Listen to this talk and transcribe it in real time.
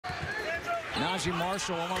Najee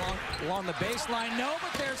Marshall along the baseline. No,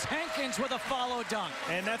 but there's Hankins with a follow dunk.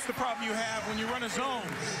 And that's the problem you have when you run a zone.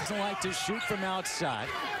 Doesn't like to shoot from outside.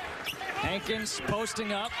 Hankins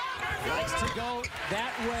posting up. Likes to go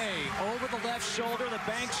that way. Over the left shoulder, the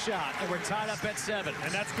bank shot. And we're tied up at 7.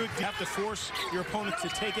 And that's good. You have to force your opponent to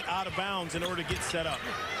take it out of bounds in order to get set up.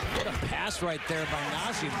 What a pass right there by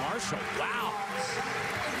Najee Marshall. Wow.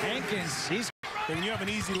 Hankins, when you have an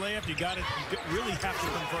easy layup, you really have to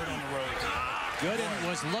convert on the road. Gooden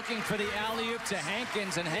was looking for the alley-oop to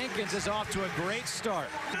Hankins, and Hankins is off to a great start.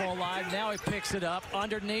 Ball live, now he picks it up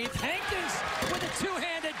underneath. Hankins with a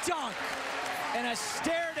two-handed dunk and a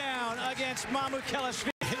stare down against Mamukelashvili.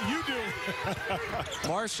 You do.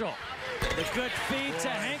 Marshall, the good feed to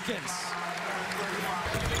Hankins.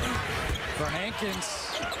 For Hankins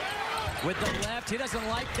with the left, he doesn't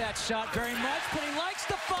like that shot very much, but he likes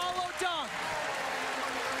the follow dunk.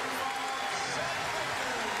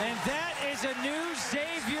 And that is a new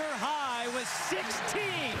Xavier high with 16.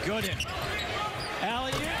 Gooden.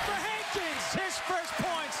 Alley-oop for Hankins. His first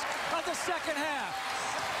points of the second half.